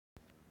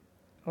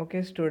Okay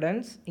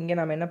students, இங்கே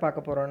நம்ம என்ன பார்க்க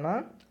போகிறோம்னா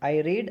ஐ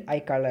ரீட் ஐ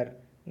கலர்.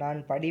 நான்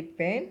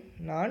படிப்பேன்,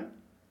 நான்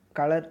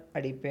கலர்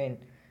அடிப்பேன்.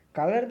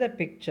 Colour the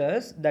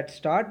pictures that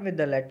start with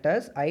the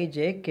letters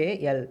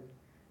IJKL.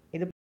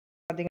 இது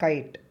பார்த்தீங்கன்னா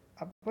கைட்,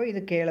 அப்போ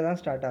இது கேல தான்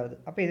ஸ்டார்ட் ஆகுது,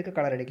 அப்போ இதுக்கு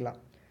கலர்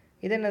அடிக்கலாம்.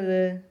 இது என்னது?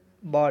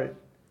 பால்.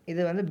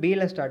 இது வந்து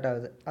பியில் ஸ்டார்ட்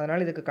ஆகுது,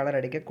 அதனால் இதுக்கு கலர்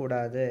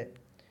அடிக்கக்கூடாது.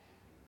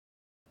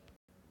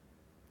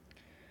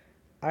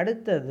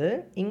 அடுத்தது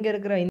இங்கே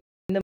இருக்கிற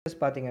இந்த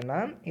பார்த்தீங்கன்னா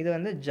இது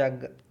வந்து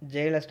ஜக்,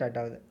 ஜேல ஸ்டார்ட்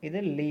ஆகுது. இது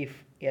லீஃப்,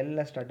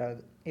 எல்ல ஸ்டார்ட்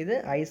ஆகுது. இது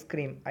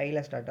ஐஸ்கிரீம்,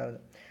 ஐல ஸ்டார்ட் ஆகுது.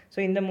 ஸோ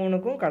இந்த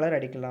மூணுக்கும் கலர்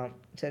அடிக்கலாம்.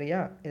 சரியா?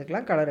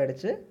 இதுக்கெல்லாம் கலர்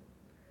அடித்து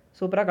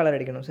சூப்பராக கலர்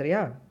அடிக்கணும்.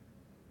 சரியா?